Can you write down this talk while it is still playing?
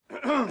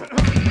I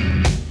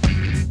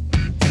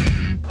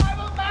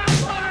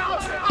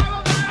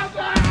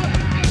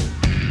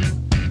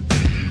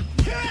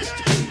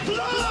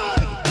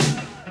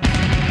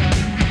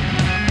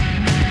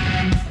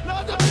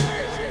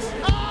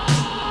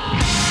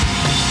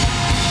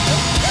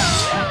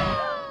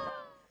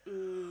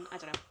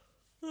don't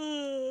know.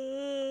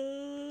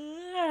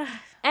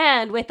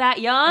 And with that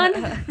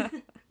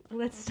yawn,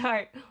 let's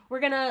start. We're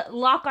gonna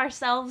lock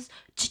ourselves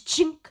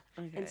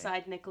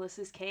inside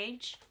Nicolas's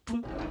cage.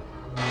 Boom.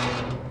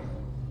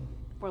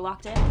 We're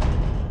locked in.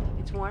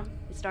 It's warm.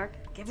 It's dark.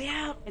 Get me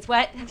out. It's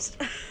wet.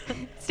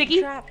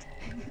 Sticky. Trapped.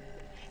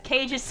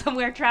 Cage is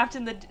somewhere trapped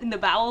in the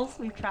bowels.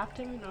 We've trapped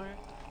him in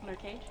our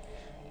cage.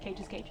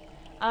 Cage's cage.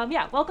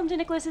 Welcome to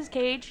Nicolas's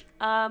Cage.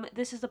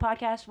 This is the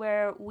podcast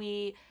where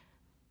we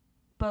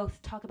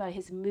both talk about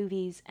his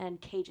movies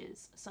and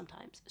cages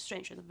sometimes.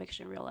 Stranger than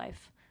fiction in real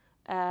life.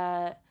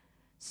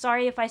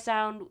 Sorry if I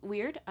sound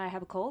weird. I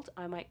have a cold.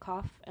 I might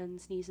cough and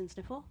sneeze and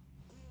sniffle.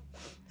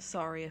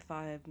 Sorry if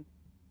I'm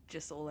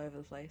just all over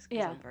the place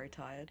because I'm very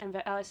tired.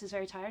 And Alice is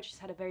very tired. She's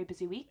had a very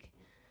busy week.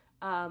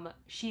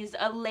 She's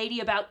a lady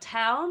about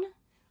town.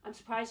 I'm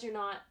surprised you're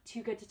not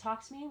too good to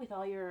talk to me with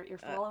all your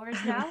followers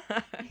now.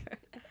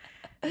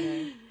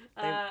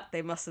 No,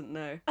 they mustn't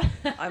know.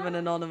 I'm an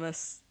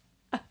anonymous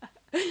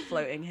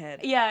floating head.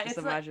 Yeah, just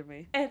imagine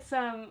me. It's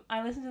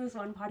I listened to this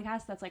one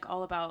podcast that's like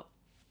all about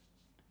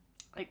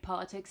like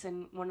politics,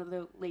 and one of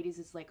the ladies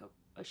is like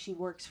she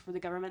works for the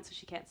government, so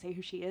she can't say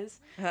who she is.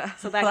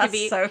 So that could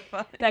be so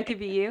funny. That could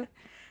be you.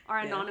 Our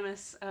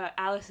anonymous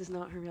Alice is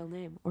not her real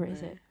name, or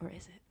is it? Or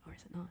is it? Or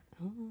is it not?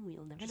 Oh,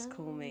 you'll never just know.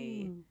 call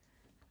me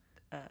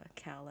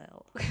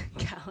Kal-El.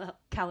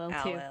 Kal-El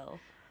too. Al-El.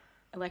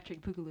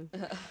 Electric Boogaloo.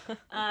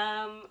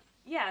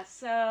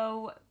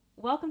 So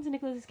welcome to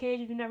Nicolas's Cage.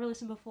 If you've never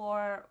listened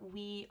before,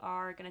 we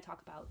are going to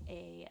talk about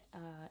a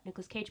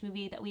Nicolas Cage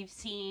movie that we've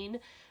seen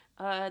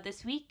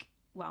this week.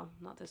 Well,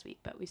 not this week,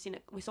 but we've seen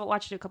it. We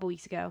watched it a couple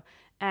weeks ago,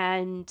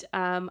 and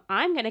I'm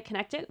going to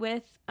connect it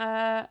with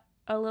a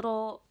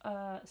little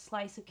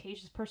slice of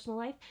Cage's personal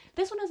life.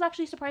 This one was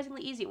actually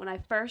surprisingly easy. When I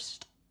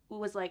first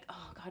was like,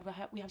 oh God,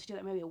 we have to do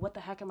that movie. What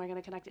the heck am I going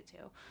to connect it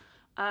to?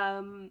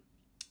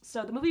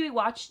 So the movie we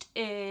watched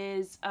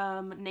is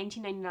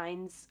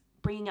 1999's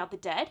Bringing Out the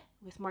Dead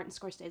with Martin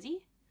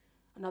Scorsese,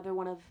 another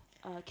one of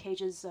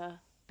Cage's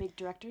big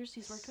directors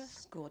he's worked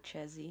with.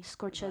 Scorsese.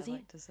 Scorsese. I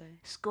like to say.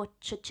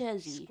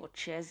 Scorsese.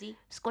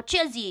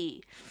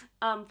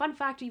 Fun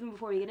fact, even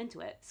before we get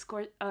into it,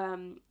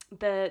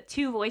 the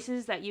two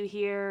voices that you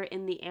hear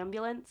in the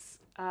ambulance,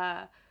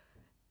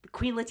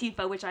 Queen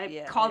Latifah, which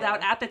I called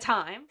out at the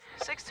time.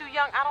 6'2"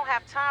 young, I don't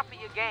have time for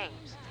your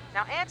games.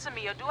 Now answer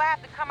me, or do I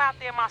have to come out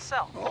there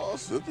myself? Oh,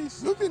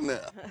 Sookie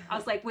now. I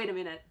was like, wait a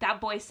minute, that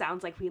voice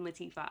sounds like Queen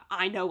Latifah.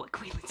 I know what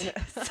Queen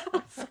Latifah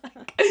sounds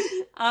like.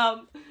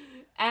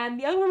 And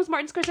the other one was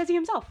Martin Scorsese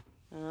himself.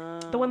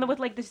 The one that with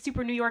like the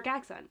super New York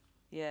accent.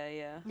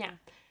 Yeah. The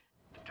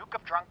Duke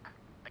of Drunk,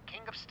 the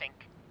King of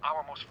Stink,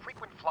 our most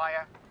frequent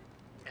flyer,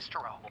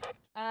 Mr. O.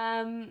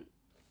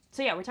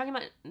 So yeah, we're talking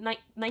about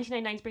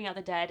 1999's Bring Out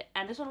the Dead,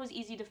 and this one was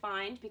easy to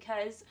find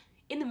because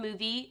in the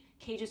movie,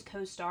 Cage's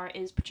co-star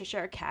is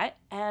Patricia Arquette,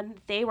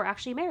 and they were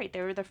actually married.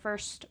 They were their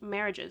first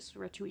marriages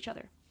were to each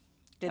other.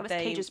 Did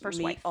they Cage's first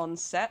meet wife. On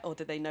set, or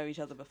did they know each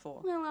other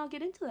before? Well, I'll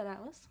get into that,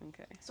 Alice.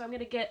 Okay. So I'm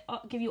going to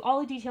give you all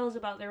the details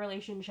about their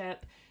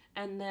relationship,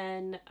 and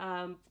then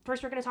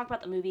first we're going to talk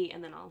about the movie,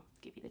 and then I'll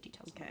give you the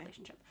details of the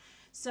relationship.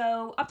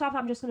 So up top,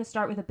 I'm just going to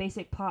start with a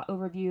basic plot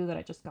overview that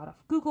I just got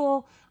off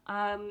Google.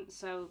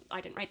 So I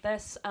didn't write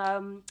this.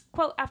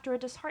 Quote, after a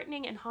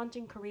disheartening and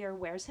haunting career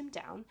wears him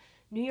down,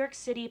 New York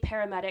City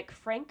paramedic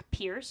Frank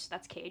Pierce,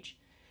 that's Cage,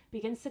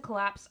 begins to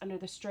collapse under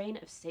the strain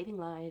of saving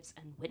lives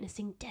and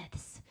witnessing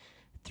deaths.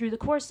 Through the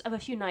course of a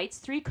few nights,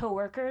 3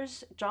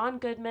 co-workers, John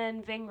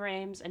Goodman, Ving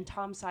Rhames, and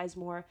Tom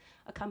Sizemore,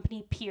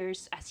 accompany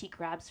Pierce as he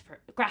grasps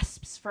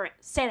for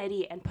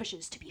sanity and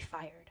pushes to be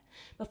fired.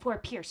 Before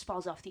Pierce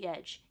falls off the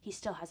edge, he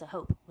still has a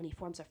hope when he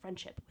forms a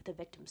friendship with the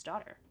victim's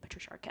daughter,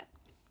 Patricia Arquette.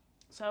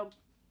 So,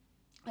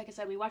 like I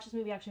said, we watched this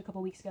movie actually a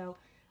couple weeks ago.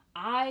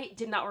 I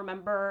did not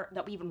remember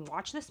that we even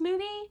watched this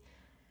movie.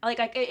 And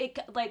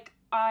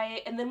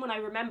then when I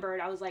remembered,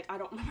 I was like, I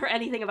don't remember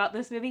anything about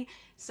this movie.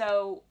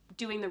 So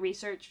doing the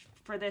research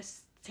for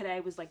this today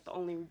was like the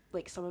only,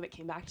 like some of it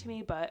came back to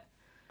me, but.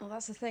 Well,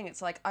 that's the thing.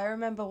 It's like, I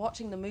remember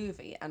watching the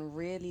movie and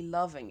really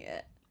loving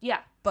it. Yeah.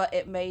 But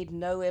it made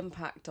no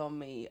impact on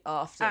me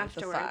afterwards.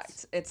 The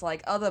fact. It's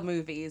like other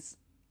movies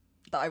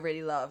that I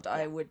really loved,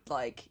 I would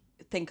like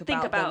think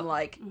about them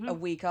like a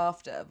week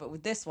after. But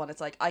with this one,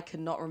 it's like, I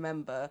cannot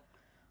remember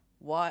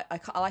why.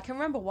 I can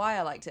remember why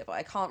I liked it, but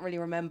I can't really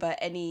remember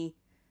any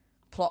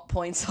plot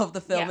points of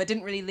the film. It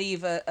didn't really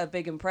leave a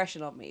big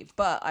impression on me,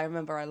 but I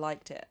remember I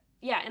liked it.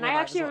 Yeah, and I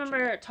actually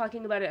remember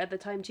talking about it at the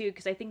time too,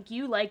 because I think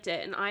you liked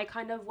it, and I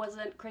kind of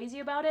wasn't crazy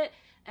about it.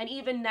 And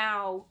even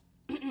now,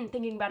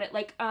 thinking about it,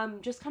 like,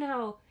 just kind of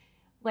how,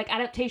 like,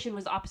 adaptation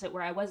was the opposite,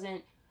 where I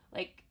wasn't,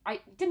 like, I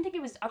didn't think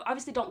it was, I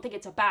obviously don't think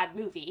it's a bad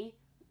movie,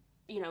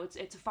 you know,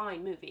 it's a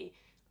fine movie,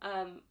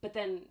 But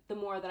then the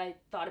more that I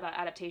thought about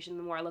adaptation,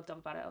 the more I looked up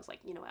about it, I was like,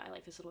 you know what, I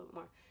like this a little bit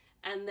more.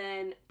 And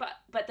then,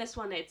 but this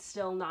one, it's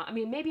still not. I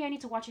mean, maybe I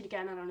need to watch it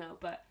again. I don't know,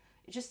 but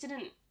it just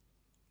didn't,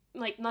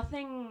 like,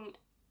 nothing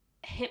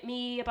hit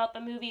me about the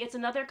movie. It's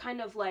another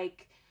kind of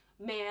like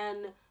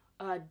man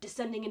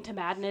descending into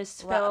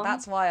madness film. Well,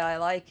 that's why I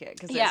like it,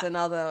 because it's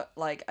another,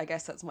 like, I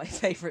guess that's my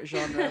favorite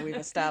genre we've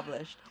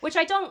established. Which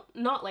I don't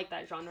not like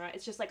that genre.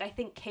 It's just like I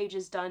think Cage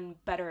has done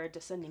better at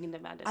descending into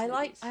madness. I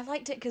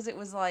liked it because it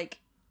was like,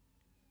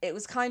 it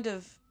was kind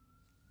of,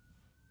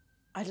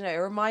 I don't know, it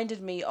reminded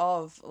me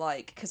of,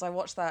 like, because I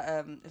watched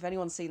that, if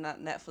anyone's seen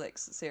that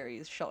Netflix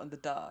series, Shot in the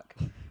Dark,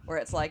 where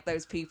it's like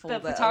those people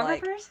that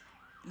photographers? are like...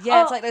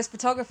 Yeah, it's like those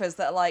photographers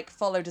that, like,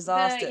 follow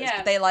disasters,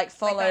 but they, like,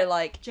 follow,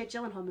 like... Jake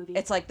Gyllenhaal movie.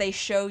 It's like they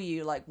show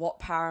you, like, what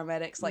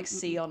paramedics, like,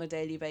 see on a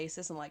daily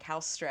basis and, like, how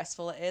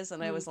stressful it is,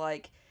 and it was,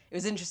 like... It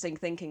was interesting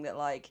thinking that,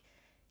 like,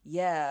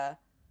 yeah,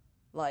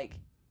 like,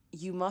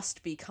 you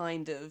must be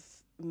kind of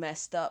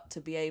messed up to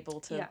be able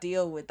to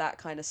deal with that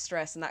kind of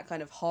stress and that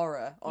kind of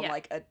horror on,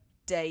 like, a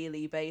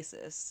daily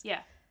basis. Yeah.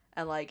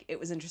 And, like, it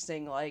was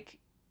interesting, like...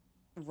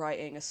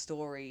 writing a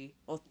story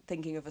or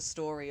thinking of a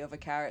story of a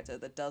character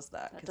that does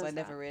that, because I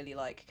never really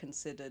like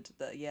considered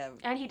that.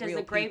 And he does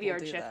the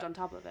graveyard shift on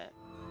top of it.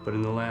 But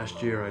in the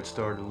last year I'd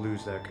started to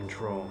lose that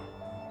control.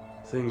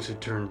 Things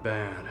had turned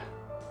bad.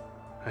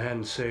 I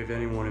hadn't saved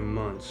anyone in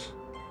months.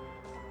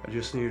 I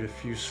just needed a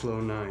few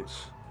slow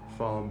nights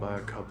followed by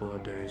a couple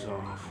of days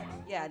off.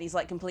 Yeah, and he's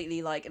like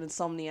completely like an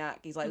insomniac.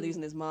 He's like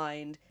losing his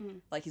mind.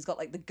 Like he's got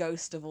like the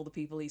ghost of all the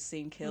people he's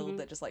seen killed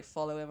that just like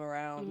follow him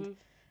around.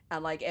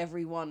 And, like,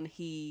 everyone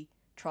he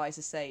tries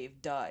to save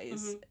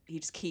dies. He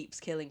just keeps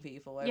killing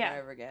people over and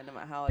over again, no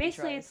matter how hard he tries.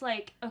 Basically, it's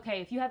like,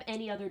 okay, if you have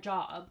any other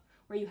job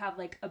where you have,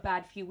 like, a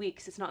bad few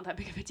weeks, it's not that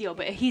big of a deal.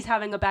 But he's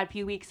having a bad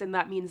few weeks, and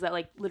that means that,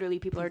 like, literally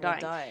people are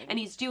dying. And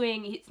he's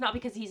doing... It's not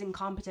because he's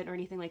incompetent or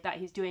anything like that.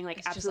 He's doing,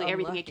 like, absolutely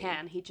everything he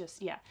can. He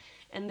just... Yeah.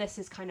 And this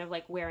is kind of,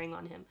 like, wearing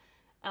on him.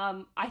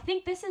 I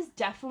think this is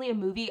definitely a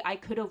movie I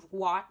could have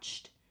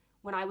watched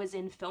when I was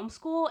in film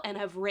school and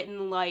have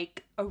written,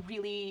 like, a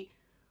really...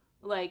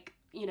 like,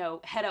 you know,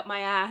 head up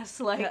my ass,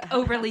 like,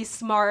 overly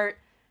smart,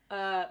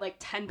 like,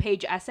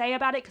 10-page essay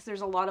about it, because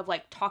there's a lot of,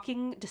 like,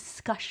 talking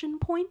discussion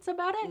points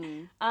about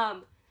it.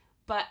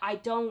 But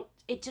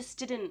it just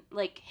didn't,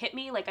 like, hit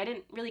me. Like, I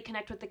didn't really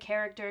connect with the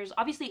characters.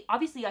 Obviously,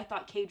 I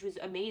thought Cage was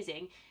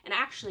amazing. And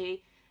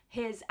actually,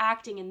 his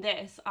acting in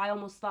this, I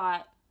almost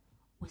thought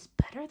was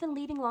better than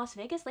Leaving Las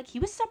Vegas. Like, he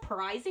was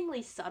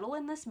surprisingly subtle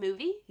in this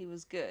movie. He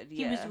was good,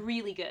 yeah. He was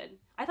really good.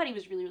 I thought he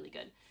was really, really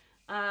good.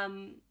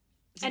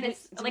 And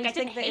it's like I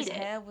didn't think that his hate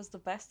it. hair was the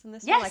best in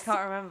this Yes! one. I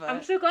can't remember.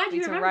 I'm so glad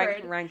you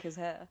remembered. Rank his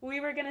hair. We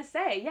were gonna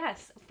say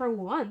yes. For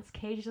once,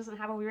 Cage doesn't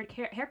have a weird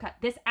haircut.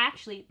 This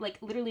actually, like,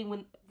 literally,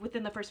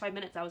 within the first 5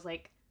 minutes, I was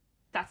like,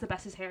 "That's the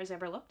best his hair has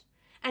ever looked."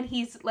 And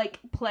he's like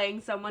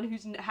playing someone who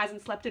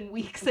hasn't slept in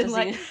weeks and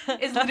like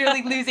is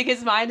literally losing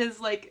his mind, is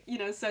like, you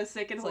know, so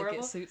sick and horrible.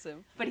 Like it suits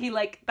him. But he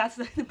that's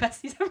the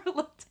best he's ever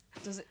looked.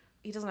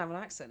 He doesn't have an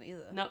accent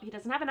either. No, he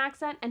doesn't have an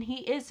accent, and he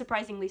is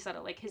surprisingly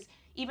subtle. Like his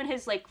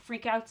like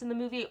freakouts in the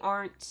movie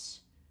aren't,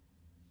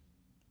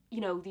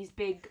 you know, these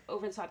big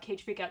over the top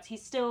Cage freakouts.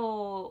 He's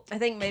still. I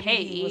think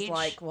maybe he was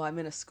like, well, I'm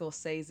in a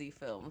Scorsese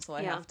film, so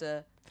I have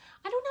to.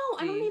 I don't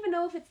know. I don't even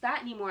know if it's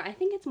that anymore. I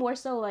think it's more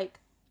so like,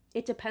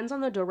 it depends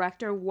on the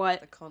director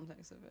what the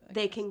context of it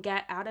they can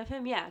get out of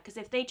him. Yeah, because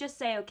if they just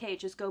say, okay,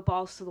 just go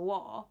balls to the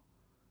wall,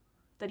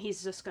 then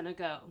he's just gonna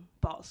go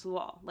balls to the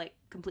wall, like,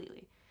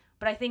 completely.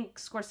 But I think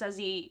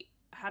Scorsese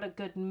had a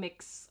good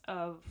mix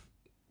of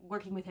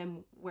working with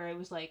him where it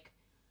was like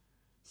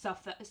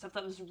stuff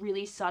that was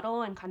really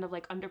subtle and kind of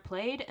like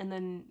underplayed, and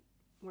then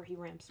where he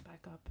ramps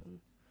back up. And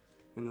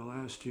in the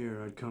last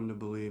year, I'd come to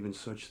believe in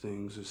such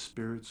things as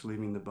spirits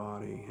leaving the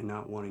body and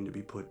not wanting to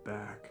be put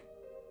back.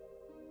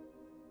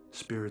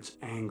 Spirits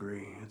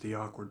angry at the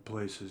awkward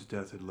places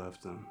death had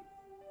left them.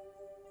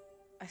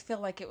 I feel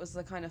like it was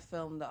the kind of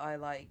film that I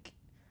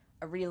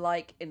really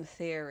like in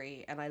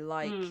theory, and I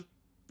like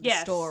the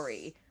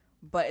story,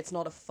 but it's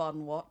not a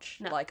fun watch.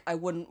 No. Like, I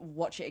wouldn't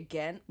watch it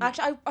again. No.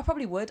 Actually, I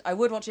probably would. I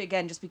would watch it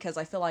again just because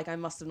I feel like I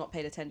must have not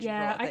paid attention for a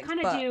lot of things. I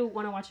kind of do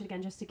want to watch it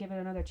again just to give it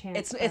another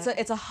chance.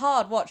 It's a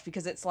hard watch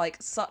because it's like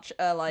such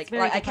a like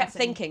I kept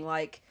thinking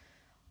like,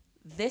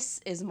 this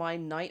is my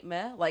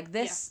nightmare. Like,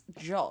 this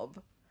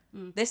job,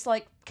 this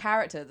like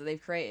character that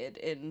they've created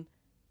in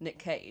Nick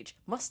Cage,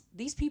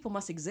 these people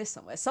must exist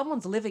somewhere.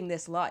 Someone's living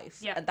this life.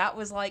 Yeah. And that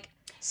was like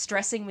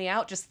stressing me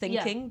out just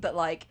thinking that,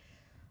 like,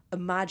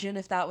 imagine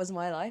if that was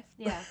my life.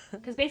 Yeah.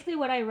 Because basically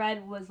what I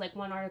read was like,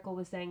 one article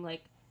was saying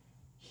like,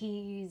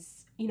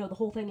 he's, you know, the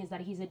whole thing is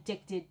that he's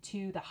addicted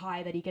to the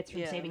high that he gets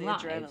from saving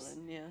lives.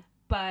 Adrenaline, yeah.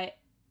 But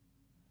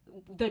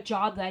the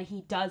job that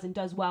he does and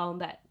does well and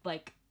that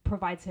like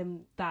provides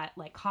him that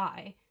like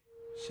high.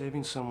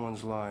 Saving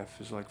someone's life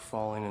is like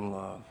falling in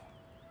love.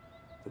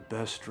 The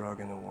best drug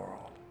in the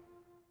world.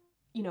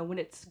 You know, when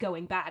it's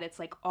going bad, it's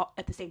like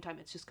at the same time,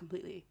 it's just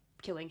completely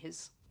killing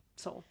his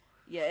soul.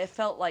 Yeah, it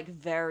felt like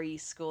very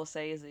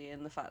Scorsese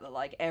in the fact that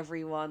like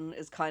everyone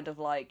is kind of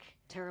like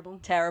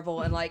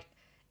terrible, and like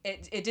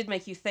it did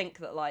make you think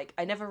that like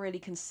I never really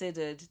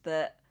considered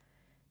that,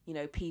 you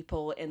know,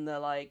 people in the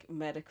like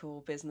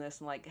medical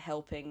business and like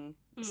helping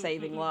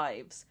saving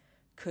lives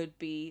could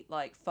be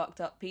like fucked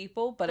up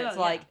people, but it's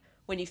like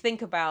when you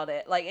think about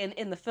it, like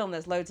in the film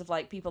there's loads of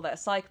like people that are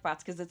psychopaths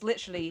because it's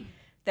literally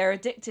they're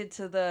addicted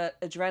to the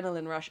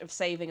adrenaline rush of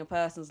saving a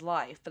person's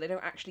life, but they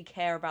don't actually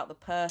care about the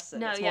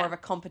person. It's more of a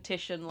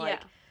competition,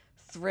 like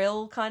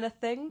thrill kind of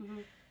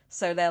thing.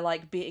 So they're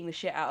like beating the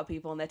shit out of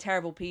people, and they're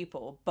terrible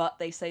people, but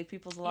they save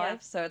people's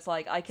lives. So it's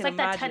like I can imagine. It's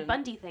like that Ted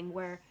Bundy thing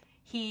where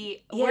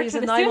he worked for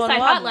the suicide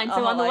hotline.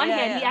 So on the one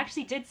hand, he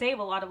actually did save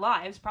a lot of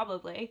lives,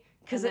 probably.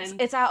 Because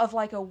it's out of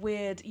like a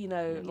weird, you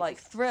know, like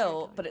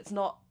thrill, but it's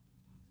not.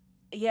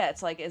 Yeah,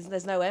 it's like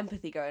there's no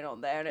empathy going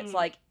on there, and it's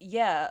like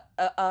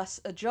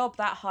a job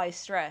that high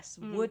stress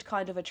would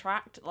kind of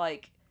attract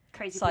like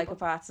crazy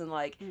psychopaths people. And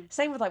like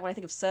same with like when I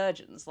think of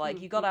surgeons,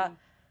 like you gotta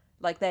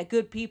like they're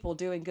good people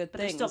doing good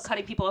things, they're still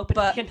cutting people open.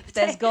 But at the end of the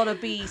day. There's gotta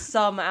be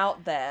some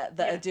out there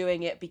that are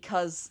doing it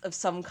because of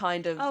some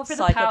kind of for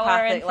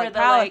psychopathic the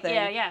power thing.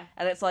 Yeah.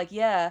 And it's like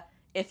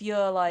if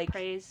you're like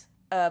praise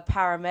a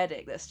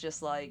paramedic that's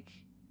just like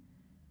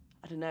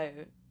I don't know.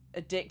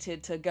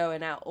 Addicted to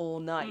going out all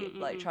night,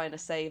 like trying to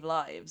save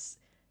lives.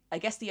 I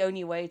guess the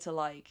only way to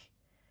like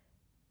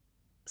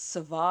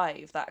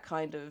survive that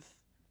kind of,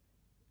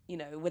 you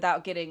know,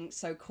 without getting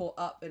so caught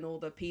up in all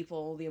the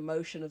people, the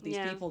emotion of these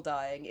people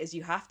dying, is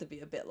you have to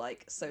be a bit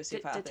like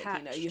sociopathic.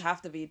 You know, you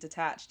have to be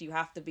detached. You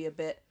have to be a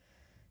bit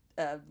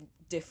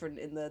different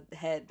in the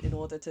head in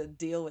order to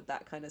deal with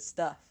that kind of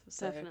stuff.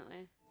 So.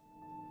 Definitely.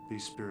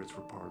 These spirits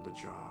were part of the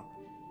job.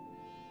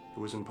 It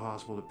was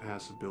impossible to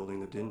pass a building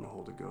that didn't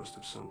hold a ghost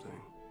of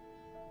something.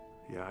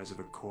 The eyes of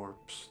a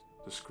corpse,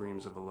 the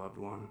screams of a loved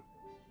one.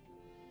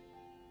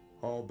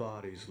 All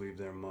bodies leave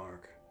their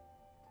mark.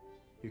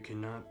 You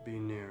cannot be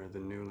near the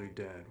newly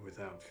dead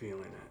without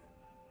feeling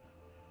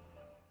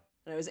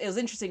it. It was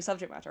interesting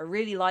subject matter. I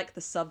really like the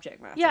subject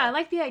matter. Yeah, I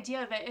like the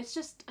idea of it. It's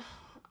just...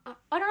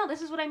 I don't know,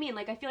 this is what I mean.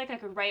 Like, I feel like I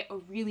could write a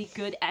really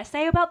good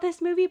essay about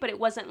this movie, but it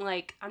wasn't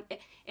like,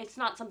 it's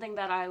not something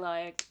that I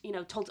like, you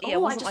know, told, I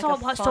just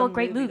saw a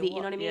great movie, you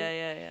know what I mean?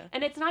 Yeah.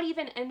 And it's not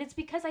even, and it's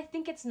because I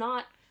think it's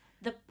not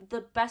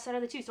the best out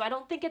of the two. So I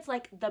don't think it's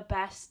like the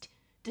best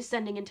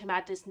Descending into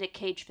Madness Nick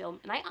Cage film.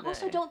 And I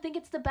also don't think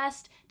it's the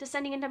best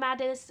Descending into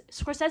Madness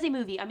Scorsese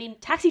movie. I mean,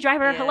 Taxi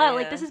Driver, hello,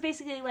 like, this is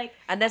basically like...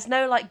 And there's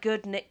no, like,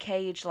 good Nick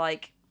Cage,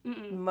 like...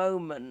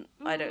 moment.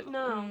 I don't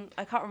know.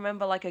 I can't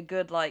remember like a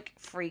good like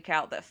freak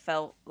out that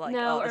felt like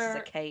this is a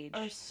cage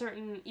or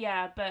certain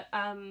but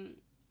I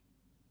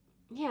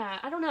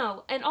don't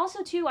know. And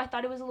also too, I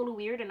thought it was a little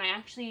weird, and I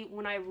actually,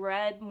 when I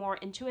read more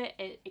into it,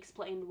 it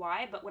explained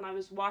why. But when I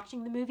was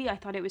watching the movie, I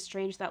thought it was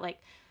strange that like,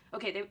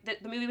 okay,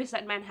 the movie was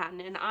set in Manhattan,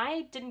 and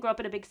I didn't grow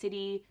up in a big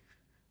city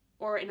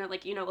or in a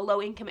like, you know, a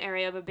low income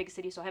area of a big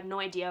city, so I have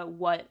no idea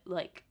what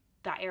like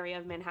that area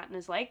of Manhattan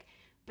is like.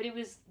 But it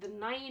was the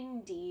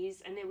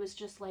 90s, and it was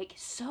just, like,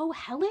 so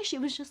hellish. It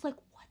was just like,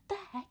 what the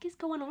heck is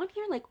going on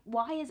here? Like,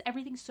 why is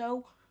everything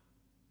so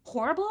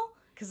horrible?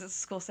 Because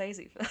it's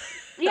Scorsese.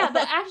 Yeah,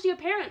 but actually,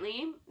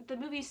 apparently, the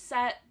movie's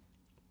set,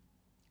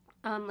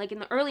 like, in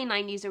the early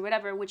 90s or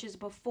whatever, which is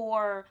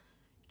before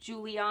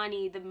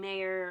Giuliani, the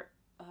mayor,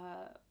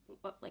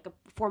 like, a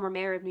former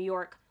mayor of New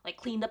York, like,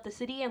 cleaned up the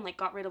city and, like,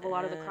 got rid of a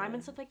lot of the crime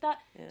and stuff like that.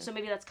 Yeah. So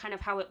maybe that's kind of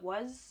how it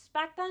was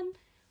back then.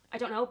 I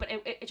don't know, but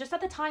it just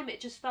at the time, it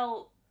just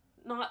felt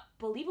not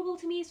believable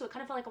to me, so it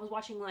kind of felt like I was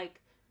watching,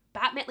 like,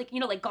 Batman, like, you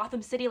know, like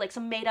Gotham City, like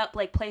some made-up,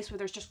 like, place where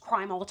there's just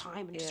crime all the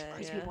time and just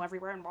crazy people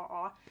everywhere and blah,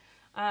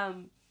 blah.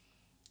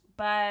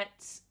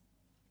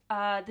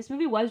 But this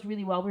movie was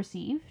really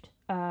well-received,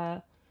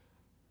 but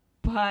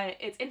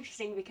it's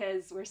interesting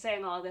because we're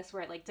saying all of this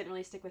where it, like, didn't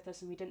really stick with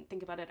us and we didn't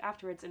think about it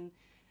afterwards, and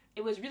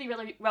it was really,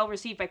 really well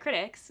received by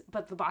critics,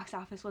 but the box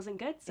office wasn't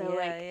good. So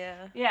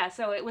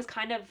so it was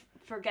kind of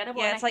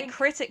forgettable. Yeah, it's like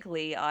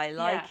critically I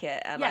like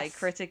it, and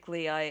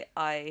critically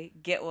I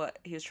get what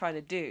he was trying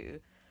to do,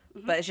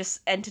 but it's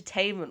just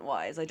entertainment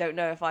wise, I don't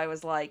know if I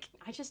was like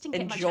I just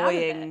didn't get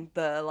enjoying much out of it.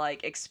 The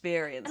like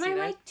experience. And I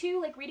like too,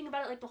 like reading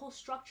about it, like the whole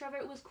structure of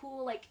it was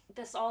cool. Like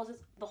the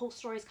whole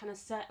story is kind of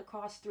set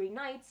across 3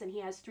 nights, and he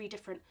has 3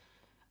 different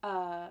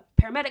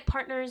paramedic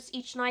partners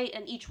each night,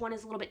 and each one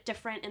is a little bit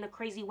different in a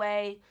crazy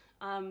way.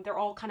 They're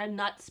all kind of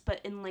nuts,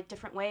 but in like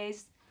different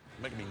ways.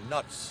 Making me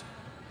nuts.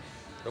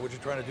 Is that what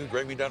you're trying to do?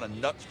 Drag me down a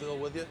Nutsville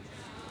with you?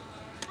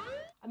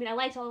 I mean, I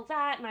liked all of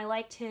that, and I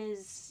liked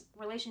his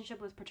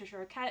relationship with Patricia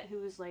Arquette, who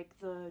was like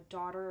the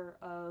daughter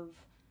of...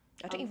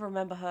 I don't even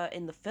remember her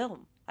in the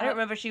film. I don't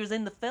remember she was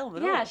in the film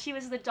at all. Yeah, she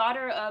was the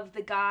daughter of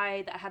the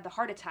guy that had the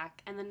heart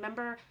attack, and then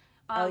remember...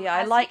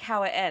 I like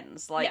how it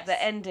ends. Like,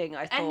 the ending,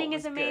 I thought ending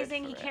was is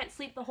amazing. Good he can't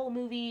sleep the whole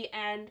movie,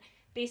 and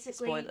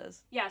basically...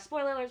 Spoilers. Yeah,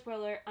 spoiler.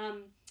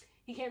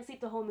 He can't sleep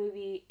the whole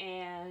movie,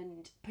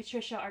 and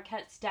Patricia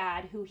Arquette's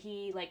dad, who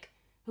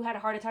had a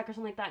heart attack or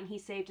something like that, and he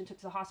saved and took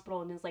to the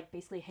hospital and is, like,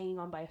 basically hanging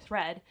on by a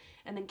thread.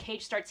 And then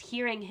Cage starts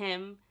hearing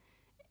him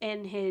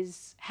in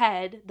his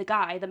head,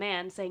 the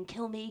man saying,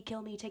 kill me,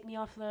 take me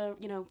off the,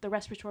 the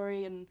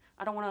respiratory, and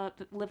I don't want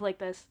to live like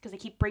this, because they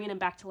keep bringing him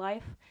back to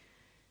life.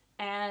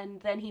 And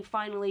then he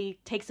finally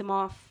takes him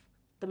off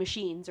the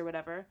machines or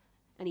whatever,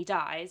 and he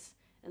dies.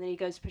 And then he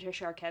goes to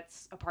Patricia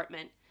Arquette's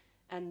apartment,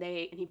 and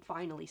he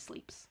finally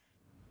sleeps.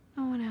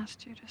 No one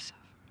asked you to suffer.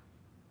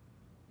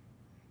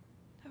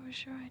 That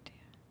was your idea.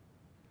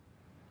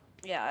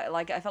 Yeah,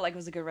 like, I felt like it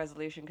was a good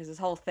resolution, because his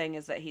whole thing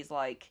is that he's,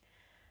 like,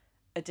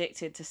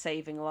 addicted to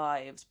saving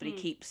lives, but he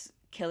keeps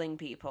killing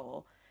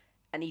people,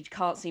 and he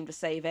can't seem to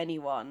save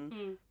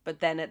anyone, but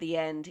then at the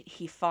end,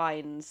 he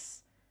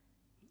finds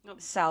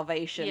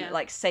salvation,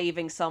 like,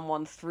 saving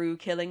someone through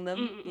killing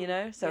them,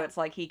 So it's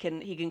like he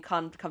can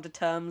come to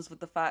terms with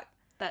the fact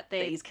that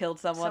he's killed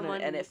someone.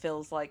 And it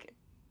feels like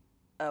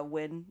a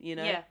win,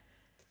 Yeah.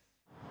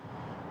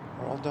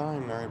 We're all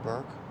dying, Mary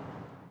Burke.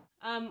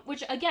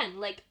 Which, again,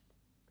 like,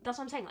 that's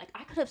what I'm saying. Like,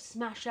 I could have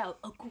smashed out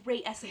a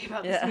great essay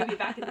about this movie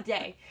back in the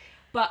day.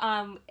 But,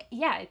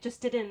 it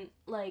just didn't,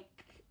 like,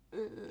 I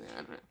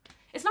don't know.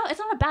 It's not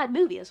a bad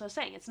movie, that's what I was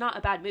saying. It's not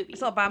a bad movie.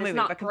 It's not a bad movie,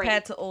 but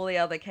compared to all the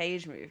other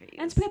Cage movies.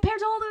 And compared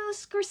to all the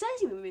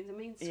Scorsese movies. I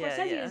mean,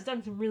 Scorsese has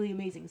done some really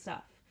amazing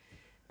stuff.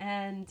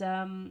 And,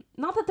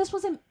 not that this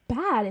wasn't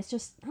bad, it's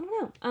just, I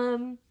don't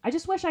know. I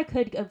just wish I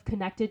could have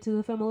connected to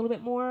the film a little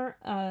bit more,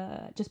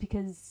 just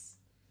because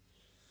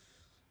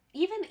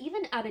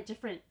even at a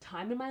different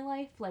time in my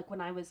life, like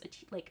when I was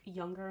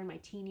younger in my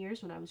teen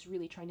years, when I was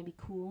really trying to be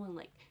cool and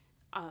like,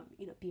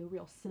 be a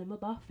real cinema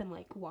buff and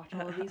like watch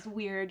all of these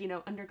weird,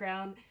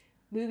 underground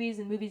movies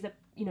and movies that,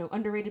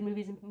 underrated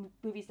movies and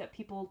movies that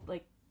people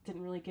like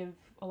didn't really give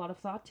a lot of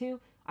thought to,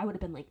 I would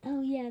have been like,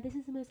 oh yeah, this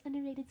is the most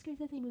underrated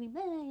Scorsese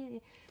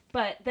movie.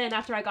 But then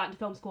after I got into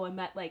film school, I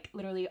met like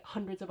literally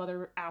hundreds of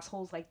other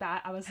assholes like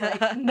that. I was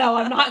like, no,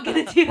 I'm not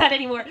going to do that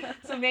anymore.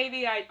 So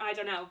maybe, I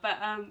don't know. But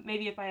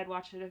maybe if I had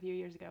watched it a few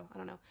years ago, I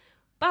don't know.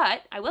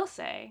 But I will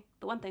say,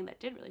 the one thing that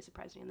did really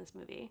surprise me in this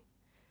movie,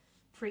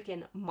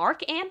 freaking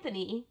Mark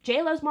Anthony,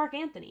 J-Lo's Mark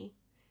Anthony,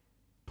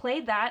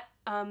 plays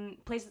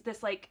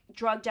this like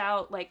drugged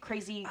out like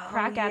crazy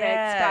crack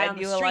addict guy on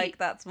the street. Like,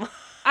 that's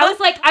I was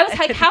like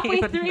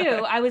halfway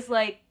through, I was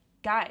like,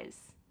 guys,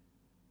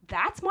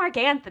 that's Mark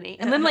Anthony.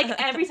 And then like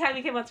every time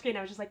he came on screen,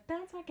 I was just like,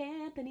 that's Mark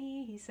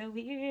Anthony. He's so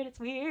weird. It's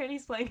weird.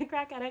 He's playing a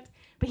crack addict,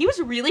 but he was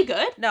really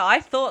good. No, I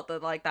thought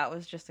that like that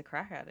was just a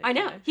crack addict. I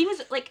know.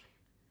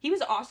 He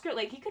was Oscar,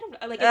 like, he could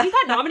have, like, if he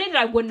got nominated,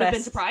 I wouldn't have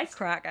been surprised.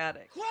 Crack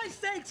addict. Christ's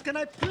sakes, can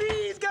I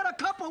please get a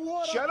cup of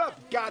water? Shut up,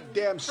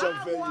 goddamn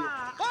civilian. All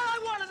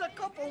I want is a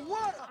cup of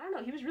water. I don't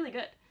know, he was really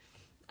good.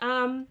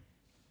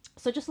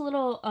 So just a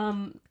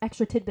little,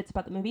 extra tidbits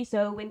about the movie.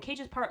 So when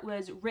Cage's part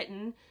was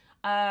written,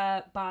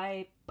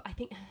 by, I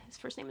think, his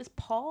first name is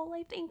Paul,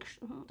 I think.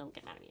 Don't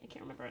get mad at me, I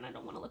can't remember, and I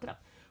don't want to look it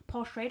up.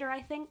 Paul Schrader,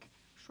 I think.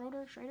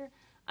 Schrader?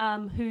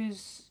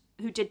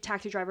 Who did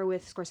Taxi Driver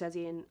with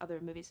Scorsese and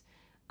other movies.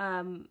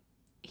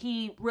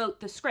 He wrote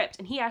the script,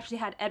 and he actually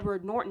had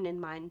Edward Norton in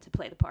mind to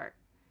play the part,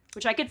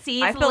 which I could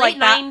see. I feel late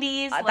like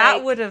 90s.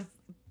 That would have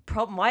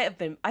might have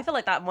been. I feel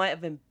like that might have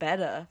been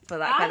better for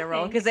that kind of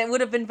role, because it would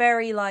have been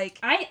very like.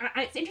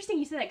 It's interesting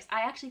you say that, because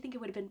I actually think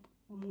it would have been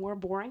more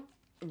boring.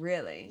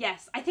 Really?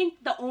 Yes, I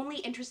think the only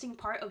interesting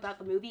part about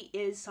the movie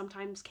is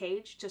sometimes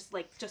Cage, just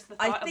the thought of what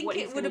he's going to do. I think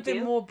it would have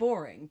been more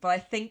boring, but I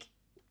think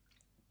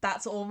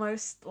that's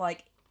almost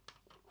like.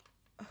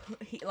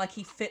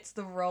 He fits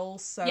the role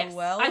so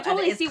well. I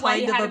totally see why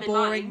he had him in mind. It's kind of a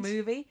boring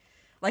movie.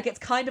 Like, it's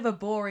kind of a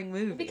boring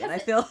movie, because and I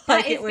feel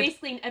like it would...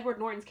 basically an Edward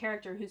Norton's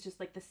character who's just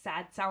like the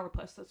sad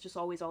sourpuss that's just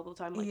always all the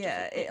time.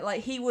 Like,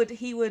 like he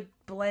would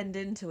blend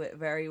into it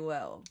very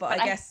well. But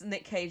I guess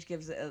Nick Cage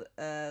gives it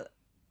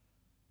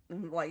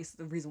like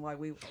the reason why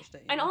we watched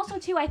it. And also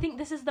too, I think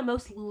this is the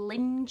most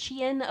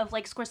Lynchian of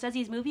like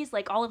Scorsese's movies.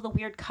 Like all of the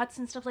weird cuts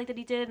and stuff like that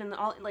he did, and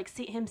all like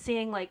him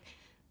seeing like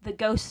the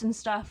ghosts and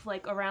stuff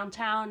like around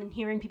town and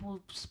hearing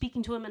people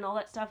speaking to him and all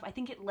that stuff. I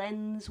think it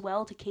lends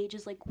well to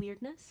Cage's like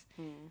weirdness.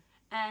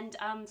 And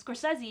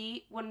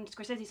Scorsese, when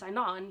Scorsese signed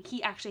on,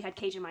 he actually had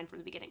Cage in mind from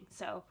the beginning.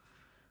 So,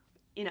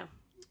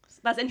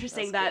 that's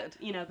interesting that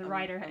the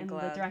writer and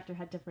the director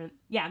had different.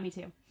 Yeah, me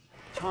too.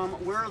 Tom,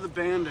 where are the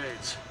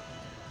Band-Aids?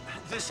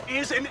 This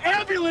is an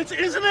ambulance,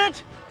 isn't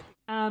it?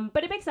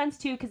 But it makes sense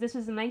too, because this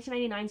was in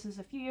 1999, so this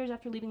was a few years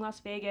after leaving Las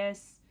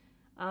Vegas.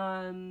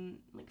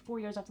 Like 4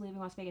 years after leaving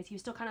Las Vegas, he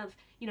was still kind of,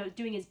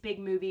 doing his big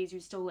movies. He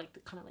was still like the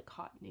kind of like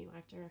hot new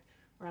actor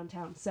around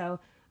town. So,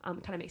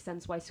 it kind of makes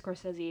sense why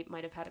Scorsese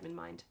might have had him in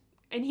mind.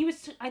 And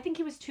I think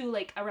he was too,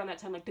 like, around that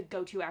time, like the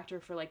go-to actor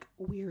for like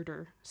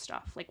weirder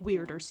stuff, like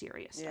weirder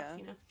serious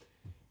stuff,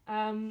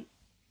 And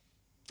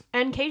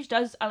Cage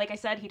does, like I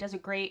said, he does a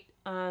great,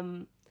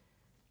 job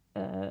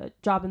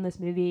in this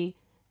movie.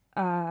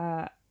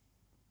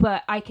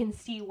 But I can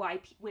see why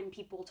when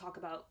people talk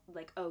about,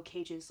 like,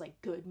 Cage's,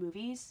 like, good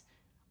movies,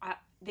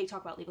 they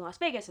talk about Leaving Las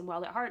Vegas and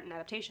Wild at Heart and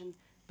Adaptation,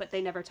 but they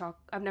never talk.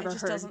 I've never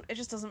heard. It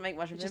just doesn't make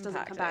much of an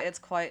impact.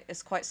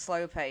 It's quite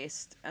slow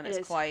paced and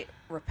it's quite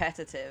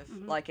repetitive.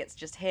 Mm-hmm. Like, it's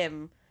just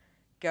him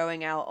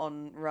going out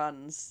on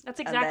runs. That's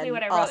exactly and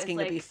what I then wrote. asking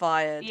it's to be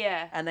fired.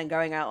 Yeah. And then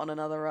going out on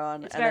another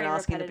run. It's and then very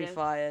asking to be repetitive.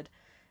 fired.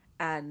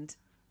 And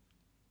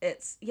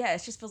it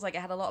just feels like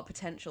it had a lot of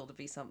potential to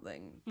be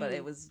something. But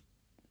it was,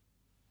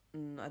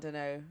 I don't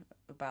know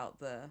about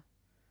the...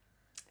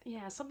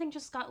 Yeah, something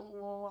just got,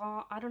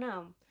 I don't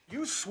know.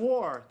 You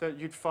swore that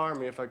you'd fire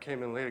me if I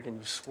came in late again.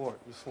 You swore.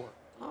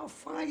 I'll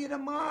fire you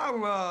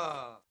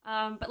tomorrow.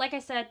 But like I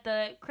said,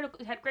 it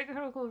had great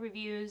critical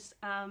reviews.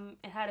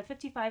 It had a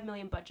 $55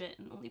 million budget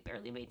and only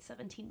barely made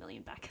 $17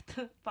 million back at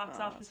the box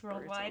office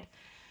worldwide.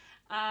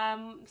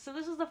 So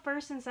this was the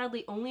first and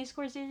sadly only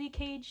Scorsese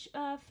Cage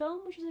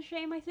film, which is a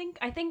shame. I think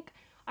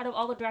out of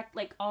all the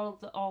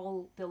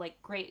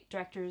great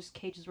directors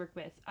Cage has worked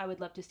with, I would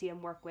love to see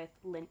him work with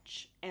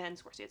Lynch and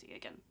Scorsese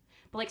again.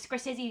 But like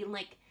Scorsese,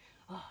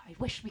 I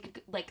wish we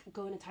could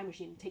go in a time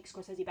machine and take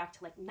Scorsese back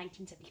to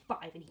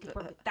 1975 and he could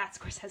work with that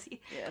Scorsese.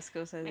 Yeah,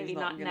 Scorsese's Maybe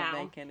not not gonna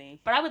now. make any.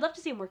 But I would love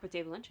to see him work with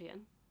David Lynch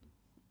again.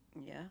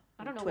 Yeah.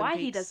 I don't know Twin why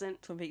Peaks, he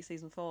doesn't. Twin Peaks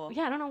season 4.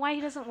 Yeah, I don't know why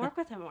he doesn't work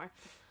with him more.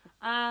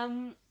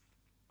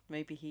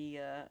 Maybe he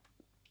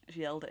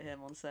yelled at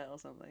him on set or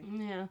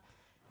something. Yeah.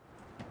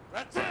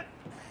 That's it.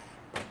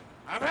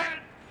 I've had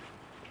it.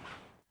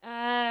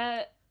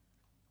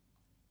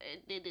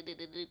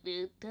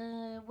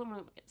 What am I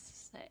going to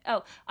say?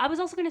 Oh, I was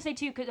also going to say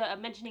too, because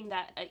mentioning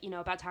that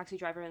about Taxi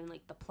Driver and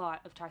the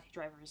plot of Taxi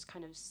Driver is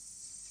kind of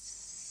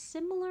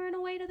similar in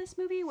a way to this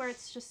movie, where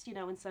it's just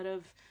instead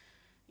of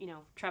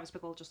Travis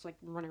Bickle just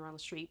running around the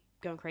street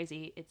going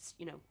crazy, it's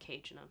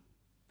Cage in an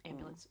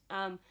ambulance.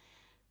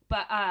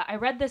 But I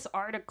read this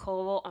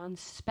article on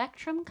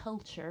Spectrum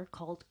Culture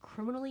called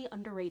 "Criminally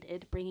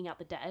Underrated: Bringing Out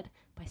the Dead"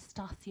 by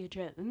Stacia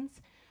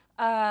Jones.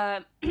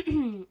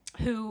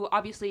 Who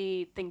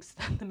obviously thinks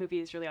that the movie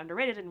is really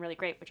underrated and really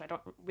great, which I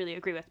don't really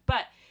agree with.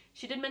 But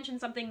she did mention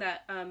something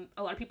that a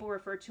lot of people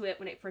referred to it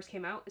when it first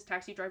came out as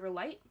Taxi Driver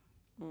Light,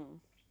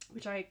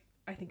 which I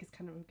think is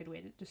kind of a good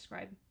way to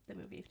describe the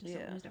movie to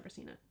someone who's never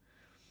seen it.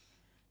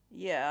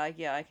 Yeah,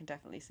 I can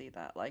definitely see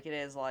that. It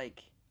is I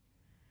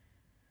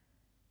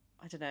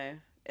don't know.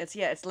 It's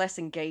less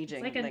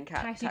engaging than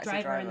Taxi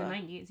Driver in the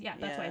 90s. Yeah,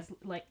 that's why it's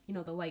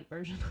the light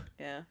version.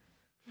 Yeah.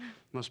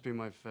 Must be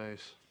my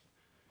face.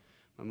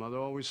 My mother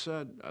always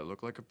said I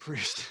look like a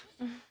priest.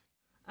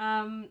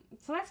 So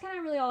that's kind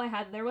of really all I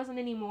had. There wasn't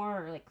any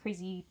more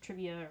crazy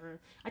trivia, or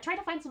I tried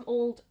to find some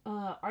old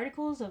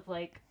articles of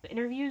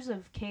interviews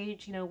of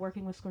Cage,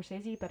 working with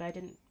Scorsese, but I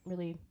didn't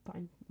really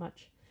find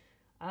much.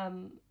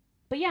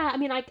 But yeah, I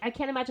mean, I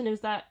can't imagine it was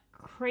that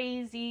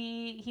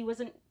crazy. He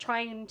wasn't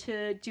trying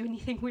to do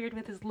anything weird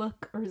with his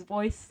look or his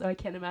voice, so I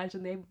can't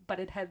imagine they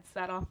butted heads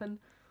that often.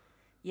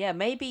 Yeah,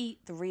 maybe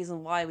the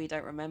reason why we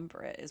don't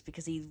remember it is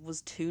because he was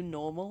too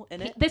normal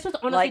in it. This was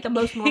honestly the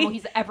most normal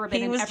he's ever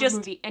been in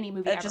any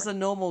movie ever. Just a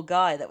normal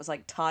guy that was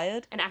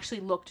tired and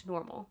actually looked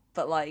normal.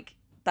 But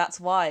that's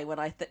why when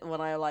I think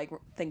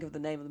of the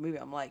name of the movie,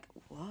 I'm like,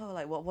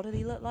 whoa, what did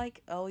he look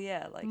like? Oh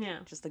yeah,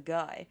 just a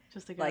guy.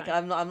 Just a guy.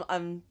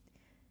 I'm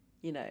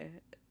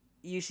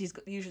usually he's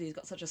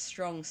got such a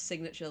strong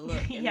signature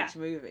look in each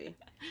movie.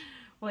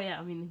 Well, yeah,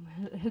 I mean,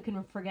 who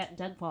can forget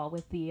Deadfall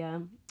with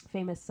the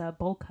famous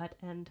bowl cut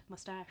and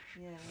mustache?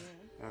 Yeah.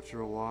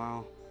 After a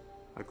while,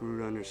 I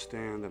grew to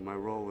understand that my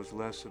role was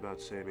less about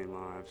saving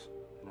lives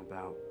and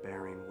about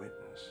bearing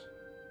witness.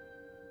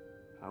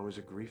 I was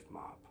a grief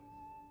mob.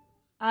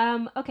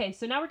 Okay,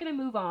 so now we're going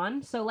to move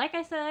on. So like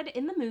I said,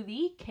 in the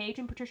movie, Cage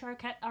and Patricia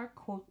Arquette are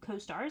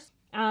co-stars.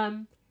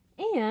 And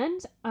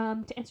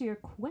to answer your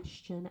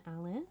question,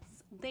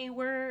 Alice, they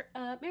were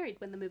married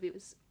when the movie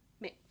was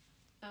made.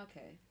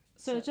 Okay.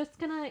 So just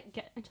gonna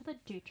get into the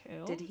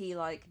details. Did he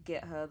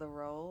get her the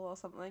role or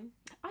something?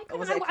 Or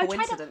was it a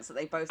coincidence that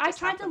they both? I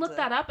tried to look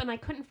that up and I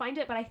couldn't find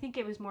it, but I think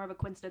it was more of a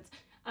coincidence.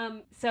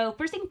 So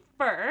first thing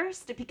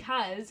first,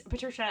 because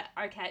Patricia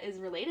Arquette is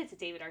related to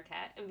David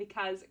Arquette, and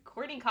because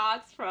Courtney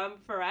Cox from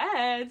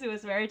Friends, who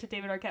was married to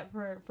David Arquette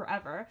for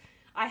forever,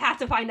 I had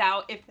to find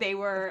out if they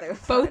were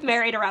both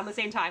married around the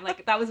same time.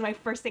 That was my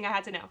first thing I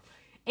had to know,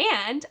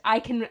 and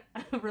I can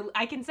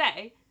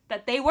say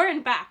that they were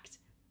in fact.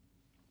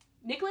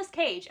 Nicolas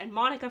Cage and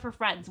Monica for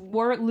Friends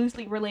were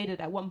loosely related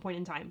at one point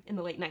in time in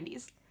the late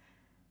 90s.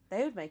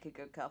 They would make a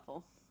good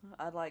couple.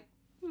 I'd like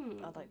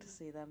to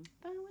see them.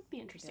 That would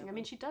be interesting. I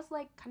mean, she does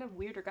kind of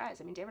weirder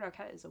guys. I mean, David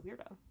Arquette is a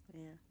weirdo.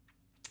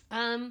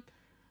 Yeah.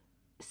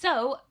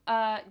 So,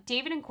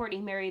 David and Courtney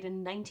married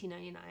in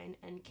 1999,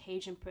 and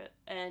Cage and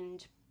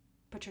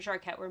Patricia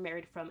Arquette were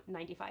married from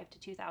 95 to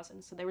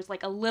 2000. So there was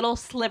a little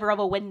sliver of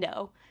a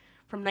window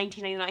from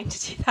 1999 to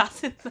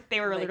 2000 that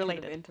they were really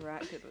related. Could have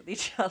interacted with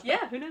each other.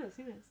 Yeah, who knows?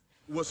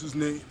 What's his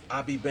name?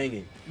 I be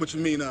banging. What you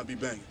mean I be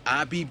banging?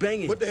 I be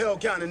banging. What the hell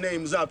kind of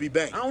name is I be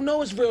banging? I don't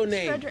know his real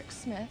name. Frederick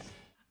Smith.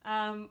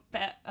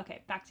 But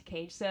okay, back to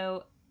Cage.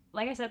 So,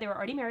 like I said, they were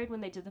already married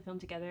when they did the film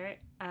together.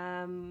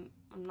 I'm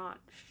not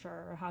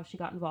sure how she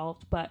got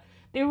involved, but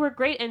they were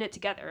great in it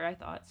together, I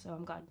thought. So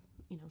I'm glad,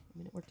 you know, I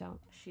mean, it worked out.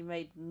 She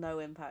made no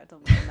impact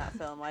on me in that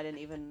film. I didn't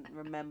even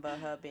remember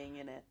her being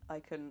in it. I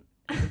couldn't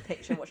even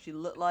picture what she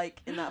looked like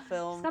in that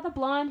film. She's got the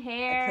blonde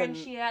hair, and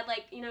she had,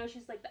 like, you know,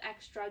 she's like the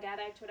ex-drug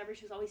addict, whatever.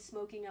 She was always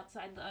smoking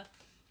outside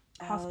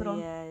the hospital.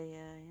 Yeah.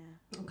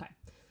 Okay.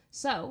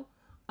 So,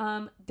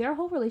 their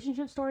whole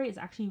relationship story is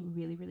actually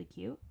really, really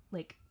cute.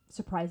 Like,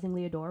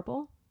 surprisingly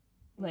adorable.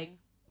 Like,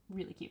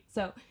 really cute.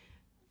 So,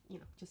 you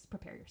know, just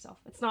prepare yourself.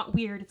 It's not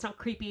weird. It's not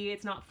creepy.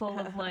 It's not full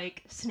of,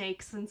 like,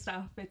 snakes and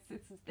stuff.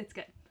 It's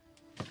good.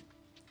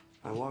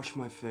 I wash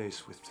my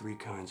face with 3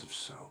 kinds of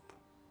soap,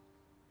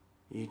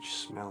 each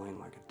smelling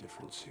like a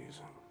different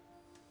season.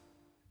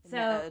 So,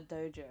 at a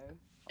dojo.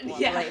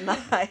 Late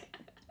night.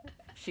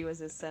 She was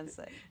his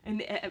sensei.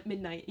 And at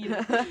midnight, you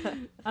know.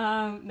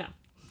 No.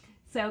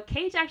 So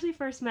Cage actually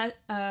first met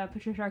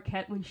Patricia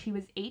Arquette when she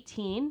was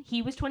 18.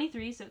 He was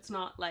 23, so it's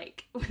not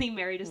like when he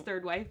married his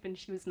third wife and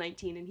she was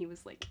 19 and he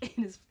was like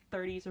in his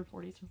 30s or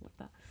 40s or something like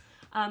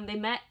that. They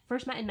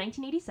first met in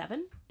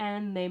 1987,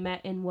 and they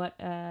met in what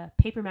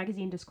Paper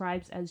Magazine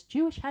describes as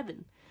Jewish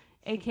heaven,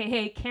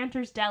 aka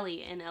Cantor's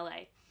Deli in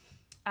LA.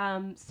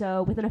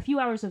 So within a few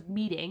hours of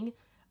meeting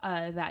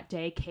that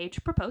day,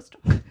 Cage proposed.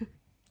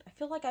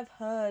 I feel like I've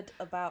heard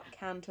about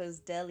Cantor's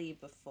Deli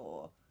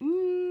before.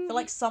 I feel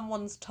like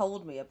someone's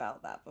told me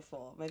about that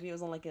before. Maybe it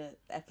was on like an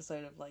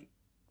episode of like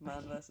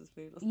Man vs.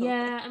 Food or something.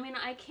 Yeah, I mean,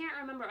 I can't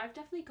remember. I've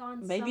definitely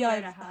gone Maybe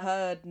I've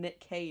heard Nick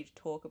Cage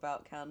talk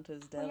about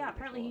Cantor's Deli. Well, yeah,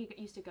 apparently before.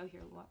 He used to go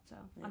here a lot, so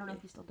maybe. I don't know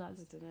if he still does.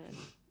 I don't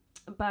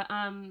know. But,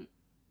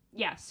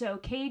 yeah, so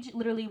Cage,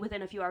 literally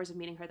within a few hours of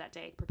meeting her that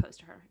day,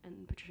 proposed to her,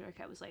 and Patricia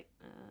Arquette was like,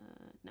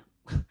 no.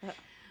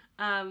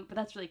 But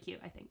that's really cute,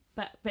 I think.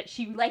 But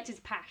she liked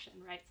his passion,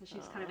 right? So she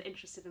was kind of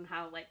interested in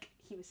how, like,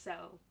 he was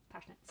so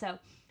passionate. So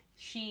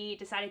she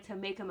decided to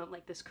make him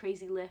like this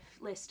crazy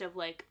list of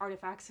like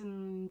artifacts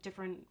and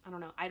different, I don't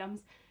know,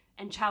 items,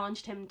 and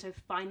challenged him to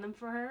find them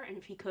for her. And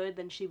if he could,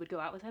 then she would go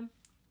out with him.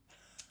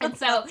 And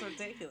so, that's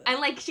ridiculous. And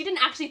like, she didn't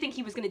actually think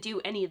he was going to do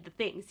any of the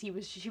things. She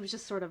was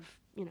just sort of,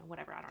 you know,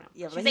 whatever. I don't know.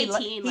 Yeah, she's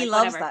but 18. He like,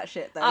 loves whatever. that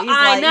shit though.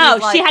 I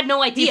know. She had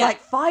no idea. He's like,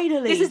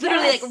 finally. This is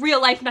literally like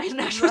real life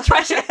national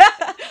treasure.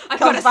 I'm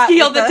going to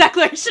steal the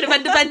Declaration of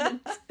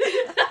Independence.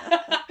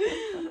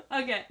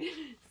 Okay.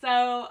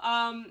 So,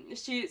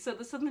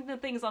 some of the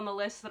things on the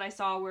list that I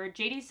saw were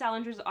J.D.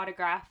 Salinger's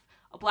autograph,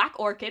 a black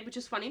orchid, which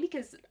is funny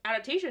because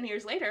adaptation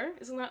years later,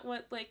 isn't that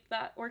what like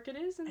that orchid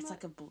is? It's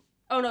like a blue.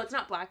 Oh no, it's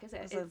not black, is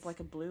it? It's like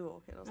a blue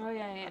orchid or something. Oh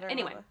yeah.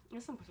 Anyway,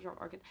 it's some sort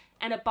of orchid,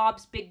 and a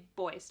Bob's Big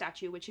Boy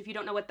statue. Which, if you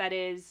don't know what that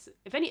is,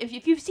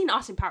 if you've seen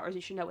Austin Powers,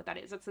 you should know what that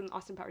is. That's in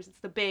Austin Powers. It's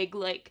the big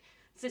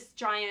it's this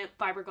giant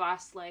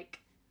fiberglass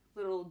like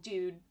little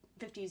dude,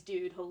 50s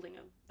dude holding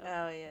a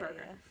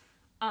burger.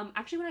 Yeah.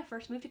 Actually, when I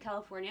first moved to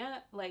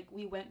California, like,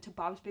 we went to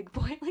Bob's Big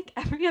Boy, like,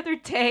 every other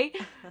day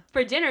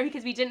for dinner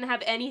because we didn't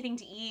have anything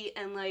to eat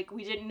and, like,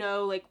 we didn't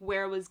know, like,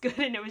 where was good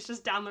and it was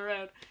just down the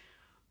road.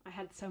 I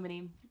had so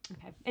many.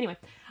 Okay. Anyway.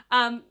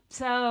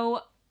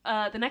 So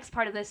the next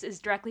part of this is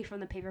directly from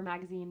the Paper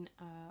Magazine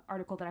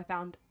article that I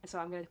found. So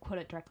I'm going to quote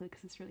it directly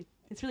because it's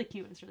really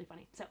cute and it's really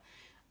funny. So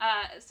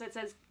it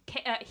says,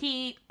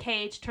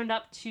 Cage, turned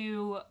up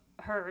to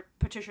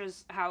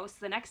Patricia's house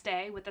the next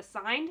day with a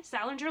signed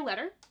Salinger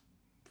letter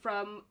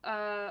from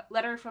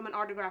an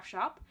autograph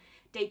shop.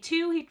 Day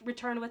 2, he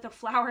returned with a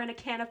flower and a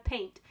can of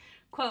paint.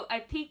 Quote, I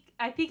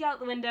peek out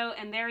the window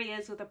and there he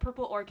is with a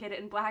purple orchid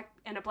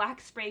and a black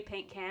spray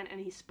paint can,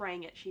 and he's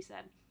spraying it, she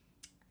said.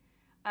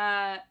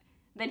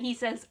 Then he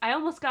says, I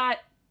almost got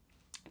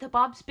the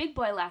Bob's Big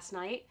Boy last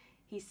night.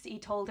 He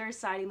told her,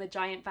 citing the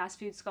giant fast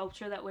food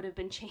sculpture that would have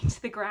been chained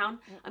to the ground.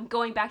 I'm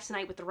going back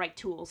tonight with the right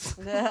tools.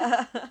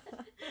 I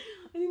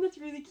think that's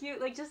really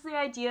cute. Like, just the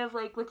idea of,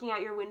 like, looking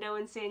out your window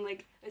and seeing,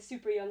 like, a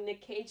super young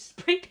Nick Cage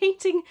spray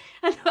painting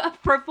a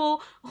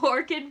purple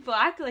orchid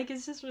black. Like,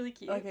 it's just really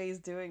cute. Okay, he's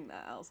doing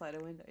that outside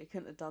a window. He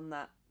couldn't have done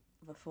that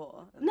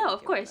before. No,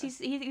 of course.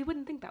 He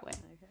wouldn't think that way.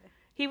 Okay.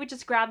 He would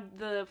just grab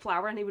the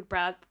flower and he would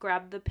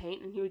grab the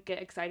paint and he would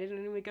get excited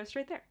and he would go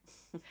straight there.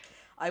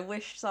 I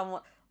wish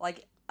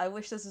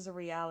this was a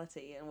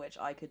reality in which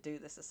I could do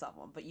this to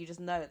someone, but you just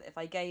know that if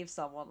I gave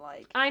someone,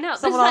 like... I know.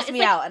 Someone asked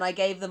me out and I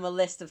gave them a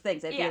list of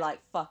things, they'd be like,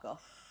 fuck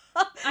off.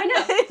 I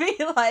know. They'd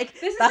be like,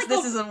 this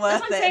isn't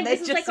worth it. And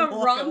this is like a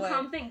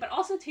rom-com thing, but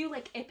also, too,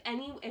 like,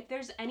 if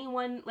there's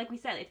anyone, like we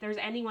said, if there's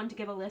anyone to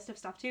give a list of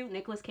stuff to,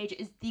 Nicolas Cage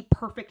is the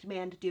perfect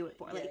man to do it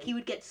for. Like, he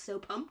would get so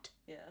pumped.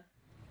 Yeah.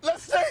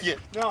 Let's take it!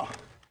 No.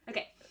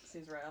 Okay.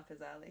 Seems right up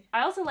his alley.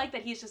 I also like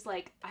that he's just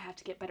like, I have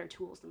to get better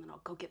tools and then I'll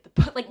go get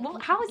the... Like, well,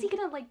 how is he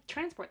gonna, like,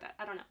 transport that?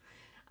 I don't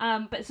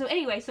know. But so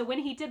anyway, so when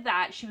he did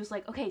that, she was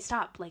like, okay,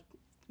 stop. Like,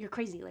 you're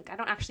crazy. Like, I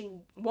don't actually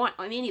want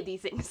any of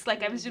these things.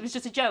 Like, it was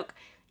just a joke.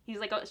 He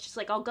was like, oh, it's just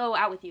like, I'll go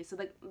out with you. So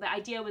the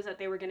idea was that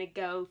they were gonna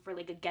go for,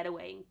 like, a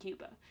getaway in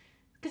Cuba.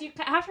 Because you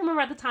have to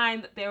remember at the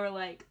time that they were,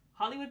 like,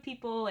 Hollywood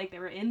people. Like, they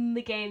were in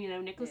the game, you know,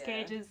 Nicolas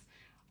Cage is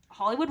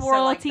Hollywood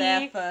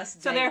royalty.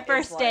 So their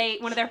first date,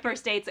 one of their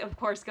first dates, of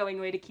course, going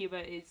away to Cuba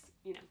is,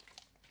 you know,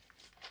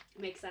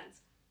 makes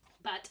sense.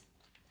 But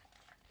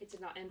it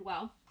did not end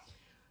well.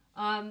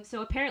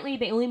 So apparently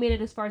they only made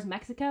it as far as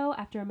Mexico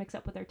after a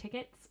mix-up with their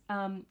tickets.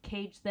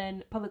 Cage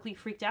then publicly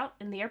freaked out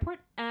in the airport,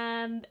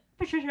 and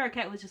Patricia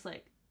Arquette was just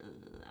like, I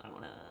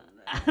don't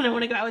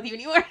want to go out with you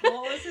anymore.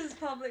 What was his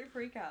public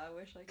freak out? I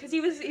wish I could. Because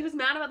he was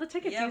mad about the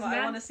tickets. Yeah, he was but mad.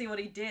 I want to see what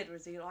he did.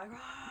 Was he like?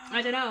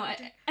 I don't know.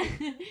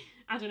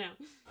 I don't know.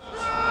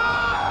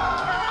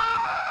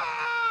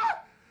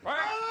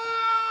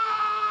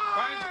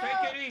 Frank,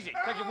 take it easy.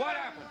 What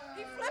happened?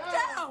 He flipped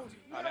out.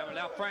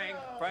 Now,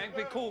 Frank,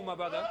 be cool, my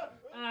brother.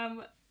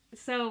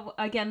 So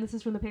again, this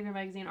is from the Paper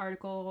Magazine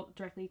article,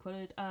 directly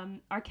quoted.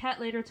 Arquette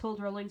later told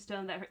Rolling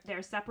Stone that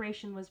their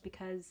separation was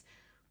because,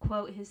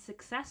 quote, his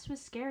success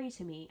was scary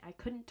to me. I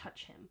couldn't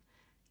touch him.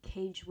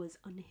 Cage was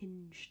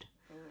unhinged.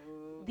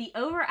 The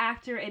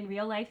over-actor in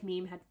real-life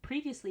meme had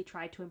previously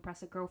tried to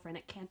impress a girlfriend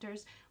at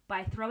Cantor's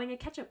by throwing a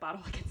ketchup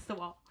bottle against the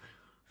wall.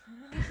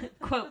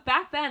 Quote,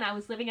 back then I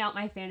was living out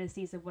my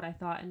fantasies of what I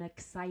thought an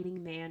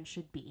exciting man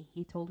should be,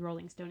 he told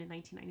Rolling Stone in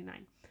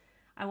 1999.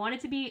 I wanted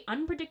to be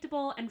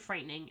unpredictable and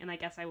frightening, and I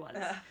guess I was.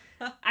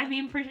 I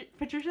mean,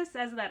 Patricia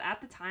says that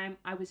at the time,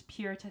 I was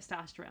pure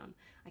testosterone.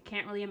 I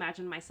can't really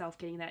imagine myself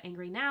getting that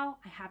angry now.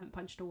 I haven't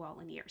punched a wall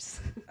in years.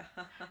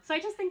 So I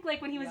just think,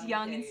 like, when he was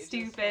young and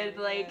stupid,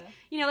 like,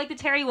 you know, like the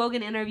Terry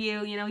Wogan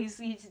interview, you know, he's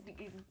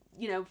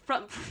you know,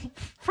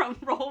 from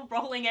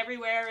rolling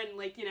everywhere and,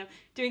 like, you know,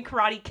 doing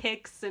karate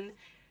kicks and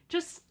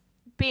just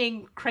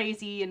being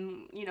crazy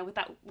and, you know, with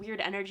that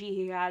weird energy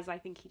he has, I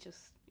think he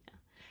just...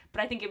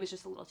 But I think it was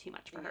just a little too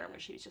much for her, where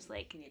she was just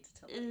like,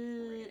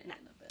 nah.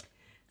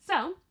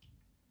 So,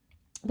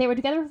 they were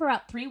together for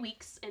about 3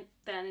 weeks, and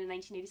then in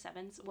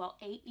 1987, well,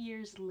 8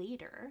 years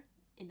later,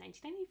 in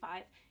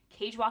 1995,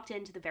 Cage walked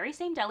into the very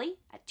same deli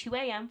at 2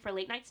 a.m. for a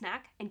late-night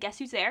snack, and guess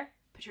who's there?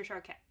 Patricia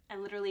Arquette.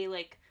 And literally,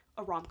 like,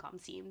 a rom-com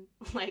scene,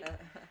 like,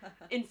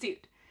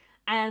 ensued.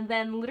 And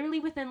then literally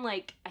within,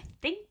 like, I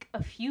think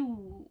a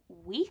few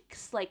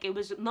weeks, like, it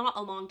was not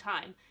a long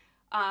time,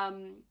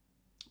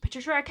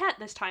 Patricia Arquette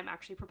this time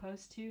actually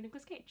proposed to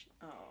Nicolas Cage.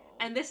 Oh.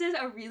 And this is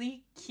a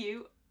really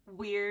cute,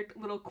 weird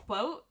little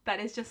quote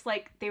that is just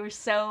like, they were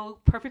so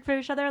perfect for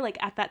each other,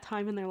 like at that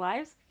time in their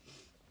lives.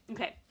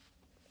 Okay.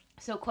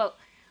 So, quote,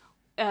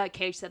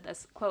 Cage said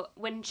this, quote,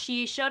 when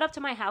she showed up to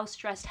my house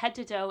dressed head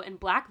to toe in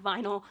black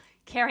vinyl,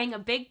 carrying a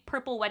big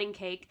purple wedding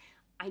cake,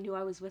 I knew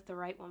I was with the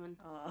right woman.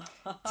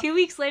 2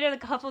 weeks later, the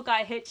couple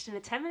got hitched in a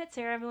 10-minute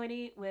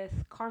ceremony with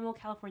Carmel,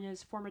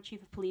 California's former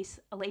chief of police,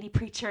 a lady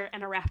preacher,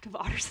 and a raft of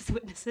otters as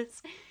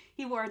witnesses.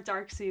 He wore a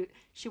dark suit.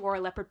 She wore a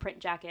leopard print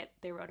jacket.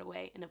 They rode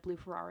away in a blue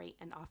Ferrari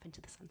and off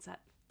into the sunset.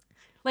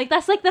 Like,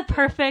 that's, like, the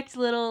perfect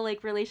little,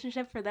 like,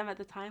 relationship for them at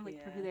the time,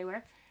 like, for who they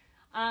were.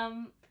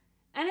 And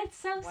it's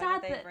so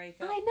sad that... I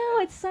know,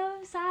 it's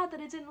so sad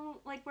that it didn't,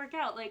 like, work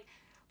out. Like,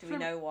 do we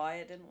know why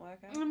it didn't work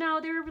out? No,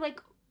 they were,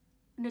 like...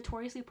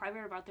 notoriously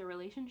private about their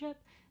relationship.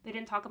 They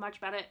didn't talk much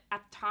about it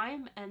at the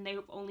time, and they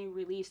only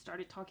really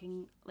started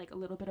talking like a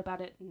little bit about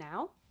it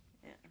now.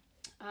 Yeah.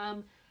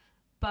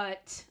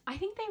 But I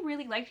think they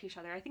really liked each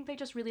other. I think they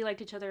just really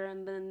liked each other,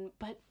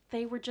 but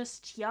they were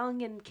just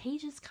young, and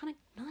Cage is kind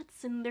of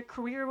nuts, and their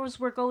careers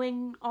were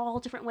going all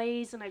different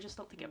ways, and I just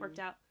don't think it worked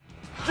out.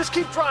 Just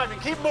keep driving,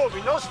 keep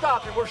moving, no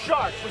stopping. We're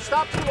sharks. We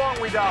stop too long,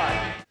 we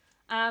die.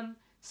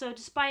 So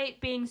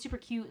despite being super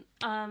cute,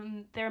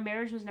 their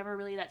marriage was never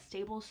really that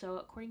stable. So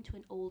according to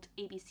an old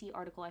ABC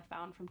article I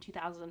found from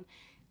 2000,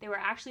 they were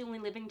actually only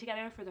living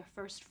together for the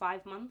first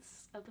 5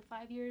 months of the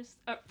 5 years.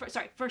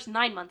 First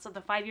 9 months of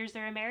the 5 years they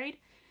were married.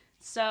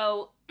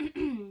 So,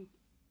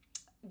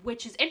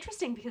 which is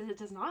interesting because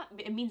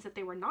it means that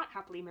they were not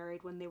happily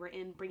married when they were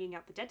in Bringing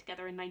Out the Dead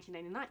together in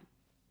 1999.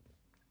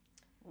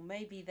 Well,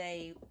 maybe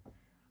they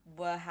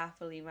were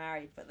happily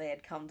married, but they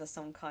had come to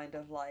some kind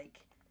of,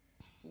 like,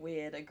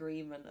 weird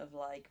agreement of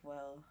like,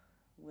 well,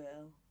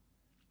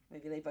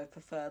 maybe they both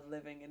preferred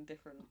living in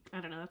different... I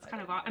don't know, that's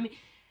kind of odd. I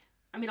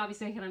mean,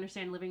 obviously I can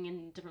understand living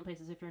in different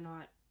places if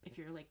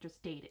you're like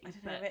just dating. I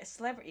don't know, but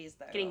celebrities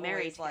though, getting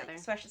married like, together.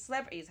 Especially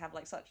celebrities have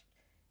like such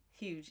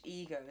huge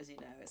egos, you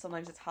know.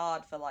 Sometimes it's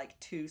hard for like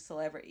two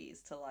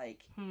celebrities to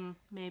like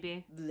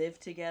maybe live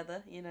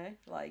together, you know,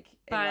 like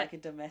in like a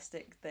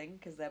domestic thing,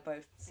 because they're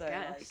both so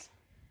like,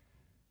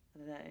 I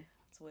don't know,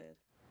 it's weird.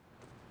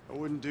 I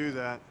wouldn't do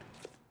that.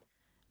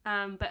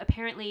 But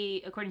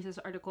apparently, according to this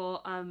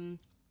article,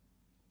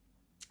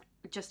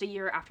 just a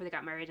year after they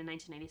got married in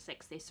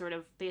 1996,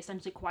 they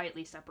essentially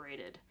quietly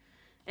separated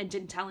and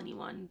didn't tell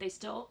anyone. They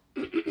still,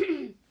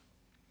 they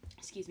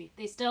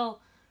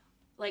still,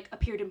 like,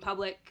 appeared in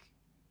public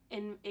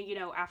you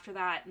know, after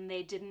that, and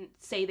they didn't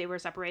say they were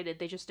separated.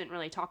 They just didn't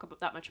really talk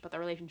that much about their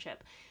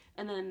relationship.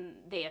 And then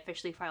they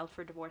officially filed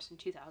for divorce in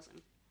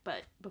 2000.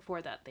 But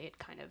before that, they had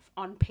kind of,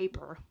 on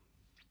paper,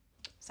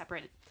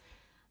 separated.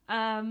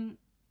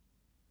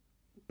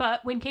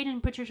 But when Cage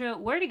and Patricia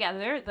were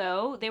together,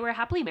 though, they were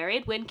happily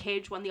married when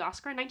Cage won the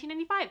Oscar in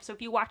 1995. So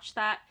if you watch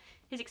that,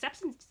 his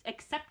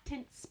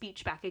acceptance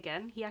speech back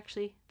again, he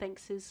actually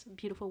thanks his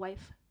beautiful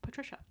wife,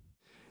 Patricia.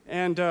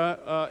 And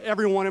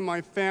everyone in my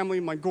family,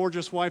 my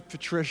gorgeous wife,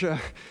 Patricia.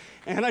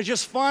 And I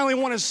just finally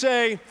want to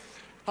say,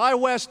 Hi,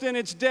 Weston.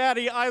 It's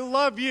Daddy. I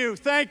love you.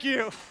 Thank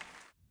you.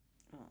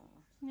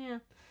 Yeah.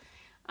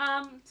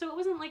 So it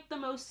wasn't like the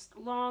most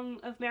long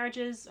of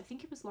marriages. I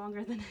think it was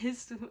longer than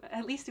his.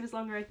 At least it was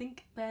longer, I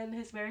think, than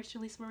his marriage to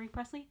Lisa Marie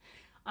Presley.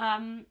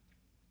 It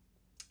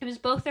was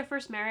both their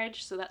first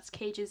marriage, so that's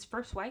Cage's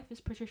first wife is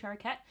Patricia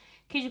Arquette.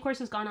 Cage, of course,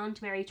 has gone on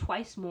to marry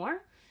twice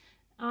more.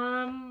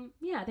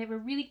 Yeah, they have a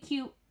really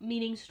cute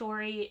meeting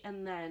story,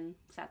 and then,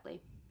 sadly,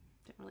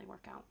 didn't really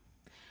work out.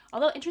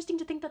 Although, interesting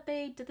to think that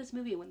they did this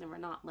movie when they were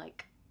not,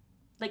 like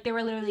they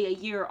were literally a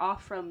year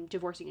off from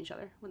divorcing each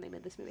other when they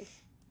made this movie.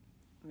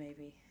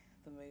 Maybe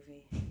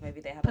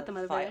they had Put a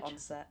them fight on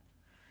set.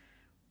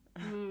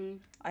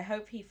 I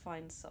hope he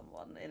finds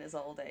someone in his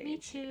old age. Me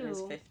too. In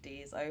his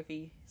 50s. I hope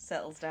he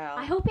settles down.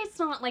 I hope it's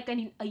not like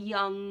a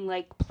young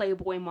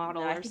Playboy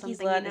model or something. I think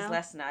he's learned his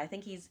lesson now. I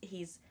think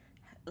he's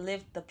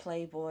lived the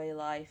Playboy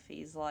life.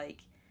 He's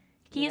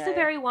he is a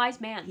very wise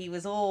man. He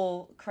was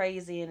all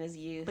crazy in his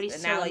youth, but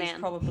now he's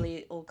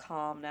probably all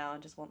calm now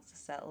and just wants to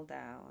settle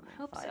down. I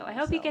hope so. I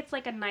hope he gets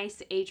a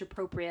nice age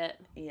appropriate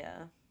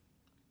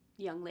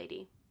young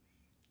lady.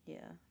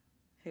 Yeah.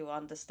 Who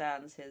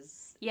understands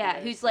his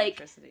who's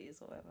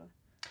eccentricities or whatever.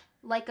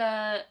 Like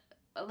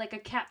a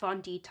Kat Von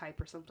D type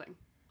or something.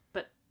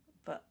 But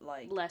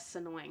less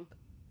annoying.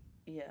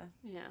 Yeah.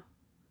 Yeah.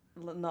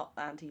 Not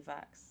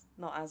anti-vax.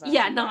 Not as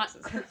yeah, not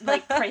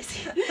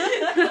crazy.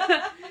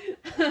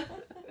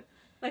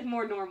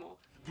 More normal.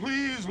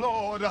 Please,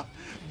 Lord,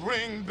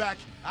 bring back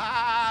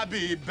I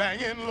be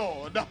banging,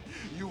 Lord.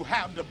 You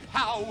have the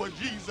power,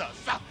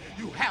 Jesus.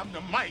 You have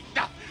the might.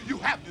 You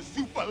have the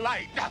super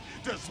light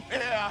to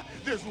spare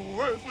this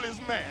worthless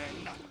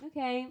man.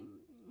 Okay,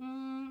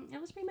 that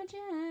was pretty much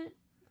it.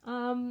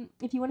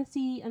 If you want to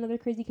see another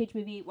Crazy Cage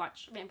movie,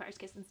 watch Vampire's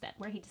Kiss instead,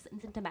 where he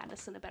descends into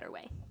madness in a better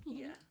way.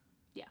 Yeah.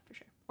 Yeah, for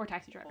sure. Or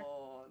Taxi Driver.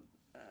 Or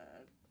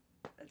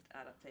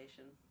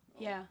adaptation.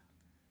 Yeah.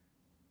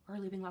 Or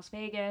Leaving Las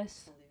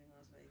Vegas.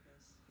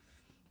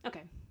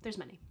 Okay, there's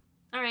many.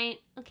 All right.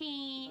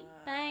 Okay.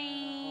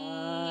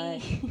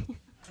 Bye.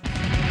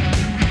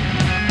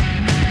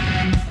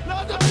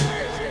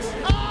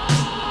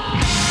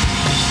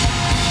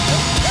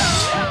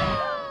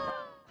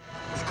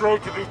 It's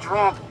great to be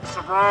drunk.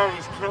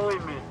 Sobriety's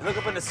killing me. Look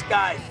up in the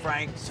sky,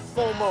 Frank. It's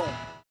full moon.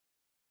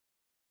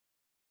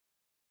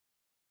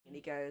 And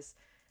he goes,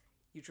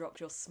 "You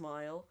dropped your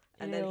smile,"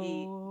 and then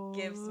he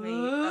gives me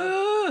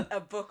a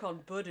book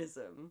on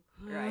Buddhism,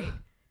 right?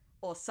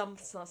 Or some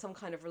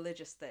kind of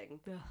religious thing.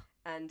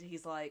 And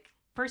he's like...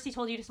 First he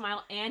told you to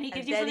smile, and he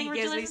gives you something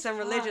religious? He gives me some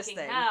religious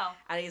thing. Hell.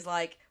 And he's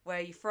like, "Where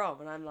are you from?"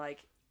 And I'm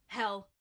like... Hell.